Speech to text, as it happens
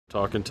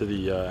Talking to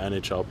the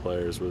NHL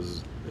players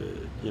was,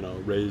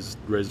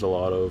 raised a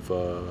lot of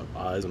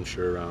eyes, I'm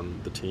sure,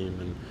 around the team,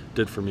 and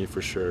did for me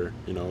for sure.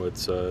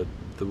 It's the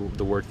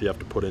work that you have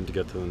to put in to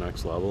get to the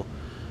next level,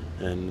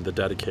 and the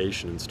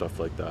dedication and stuff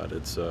like that.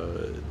 It's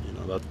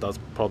that's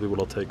probably what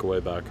I'll take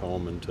away back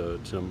home and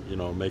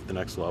to make the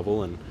next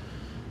level. And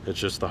it's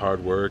just the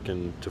hard work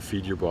and to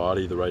feed your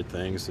body the right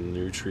things and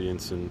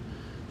nutrients and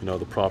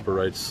the proper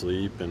right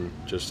sleep and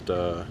just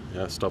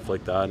yeah, stuff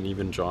like that. And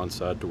even John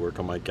said to work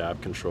on my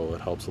gap control. It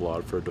helps a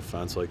lot for a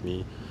defense like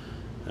me,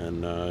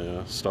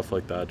 and stuff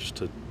like that just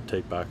to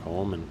take back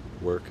home and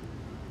work.